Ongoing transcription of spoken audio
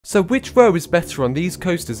So which row is better on these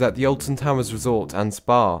coasters at the Alton Towers Resort and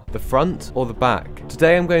Spa? The front or the back?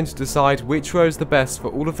 Today I'm going to decide which row is the best for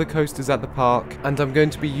all of the coasters at the park, and I'm going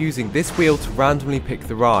to be using this wheel to randomly pick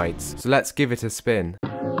the rides. So let's give it a spin.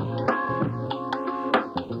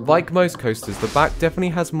 Like most coasters, the back definitely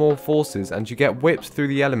has more forces and you get whipped through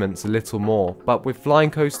the elements a little more, but with flying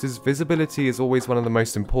coasters, visibility is always one of the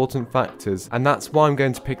most important factors, and that's why I'm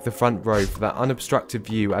going to pick the front row for that unobstructed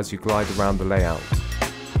view as you glide around the layout.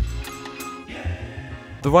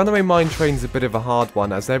 The Runaway mine train is a bit of a hard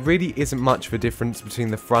one, as there really isn't much of a difference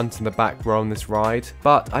between the front and the back row on this ride,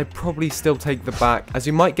 but I'd probably still take the back, as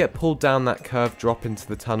you might get pulled down that curved drop into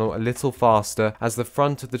the tunnel a little faster, as the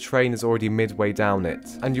front of the train is already midway down it,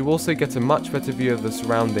 and you also get a much better view of the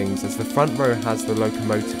surroundings as the front row has the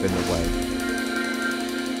locomotive in the way.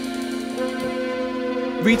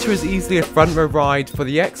 Rita is easily a front row ride for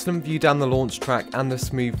the excellent view down the launch track and the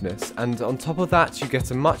smoothness, and on top of that you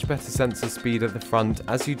get a much better sense of speed at the front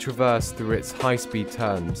as you traverse through its high speed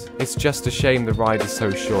turns. It's just a shame the ride is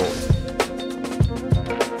so short.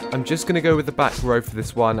 I'm just going to go with the back row for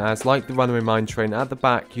this one, as like the Runaway mine train, at the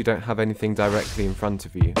back you don't have anything directly in front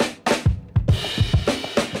of you.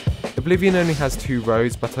 Oblivion only has 2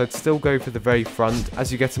 rows, but I'd still go for the very front,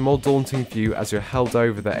 as you get a more daunting view as you're held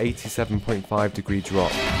over the 87.5 degree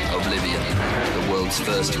drop. Oblivion, the world's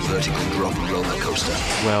first vertical drop roller coaster.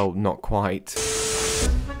 Well, not quite.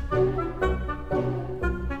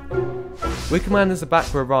 Wickerman is a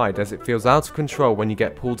back row ride, as it feels out of control when you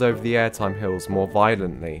get pulled over the airtime hills more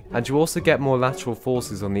violently, and you also get more lateral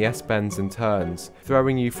forces on the S-bends and turns,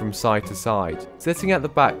 throwing you from side to side. Sitting at the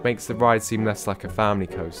back makes the ride seem less like a family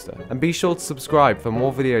coaster. And be sure to subscribe for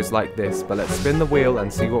more videos like this, but let's spin the wheel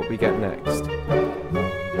and see what we get next.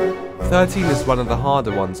 13 is one of the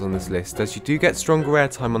harder ones on this list, as you do get stronger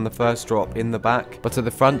airtime on the first drop in the back, but at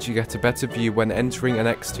the front you get a better view when entering and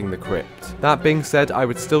exiting the crypt. That being said, I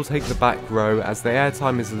would still take the back row, as the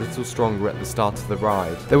airtime is a little stronger at the start of the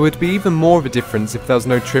ride. There would be even more of a difference if there was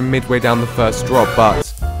no trim midway down the first drop,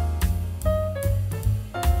 but...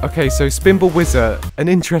 Okay, so Spinball Whizzer, an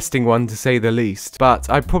interesting one to say the least, but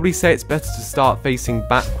I'd probably say it's better to start facing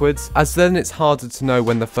backwards, as then it's harder to know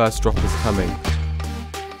when the first drop is coming.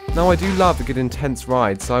 Now, I do love a good intense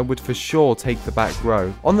ride, so I would for sure take the back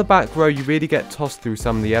row. On the back row you really get tossed through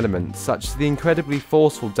some of the elements, such as the incredibly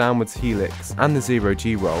forceful downwards helix and the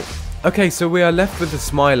 0G roll. Okay, so we are left with the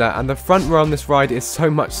Smiler, and the front row on this ride is so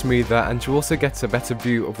much smoother, and you also get a better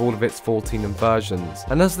view of all of its 14 inversions.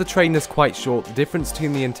 And as the train is quite short, the difference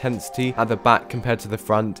between the intensity at the back compared to the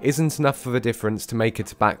front isn't enough for the difference to make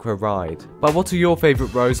it a back row ride. But what are your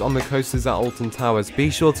favourite rows on the coasters at Alton Towers? Be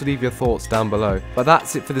sure to leave your thoughts down below. But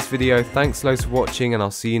that's it for this video, thanks loads for watching, and I'll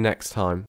see you next time.